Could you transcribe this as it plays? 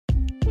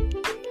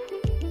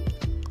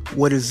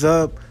What is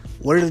up?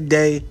 Word of the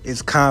day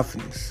is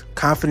confidence.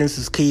 Confidence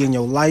is key in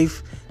your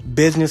life,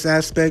 business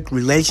aspect,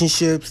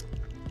 relationships,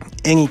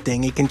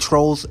 anything. It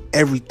controls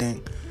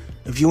everything.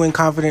 If you ain't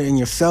confident in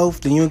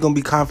yourself, then you ain't gonna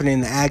be confident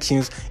in the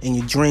actions and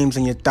your dreams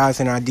and your thoughts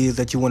and ideas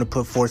that you want to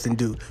put forth and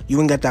do. You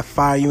ain't got that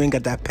fire, you ain't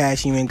got that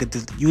passion, you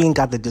ain't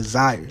got the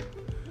desire.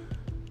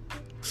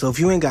 So if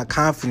you ain't got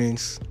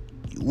confidence,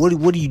 what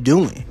are you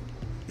doing?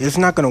 It's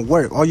not gonna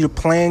work. All your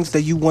plans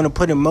that you want to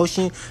put in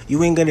motion,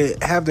 you ain't gonna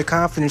have the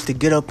confidence to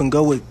get up and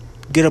do it,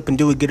 get up and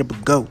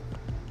go.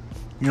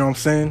 You know what I'm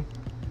saying?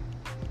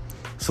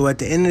 So at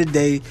the end of the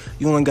day,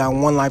 you only got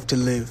one life to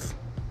live.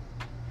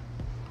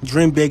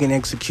 Dream big and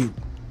execute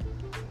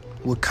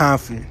with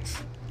confidence.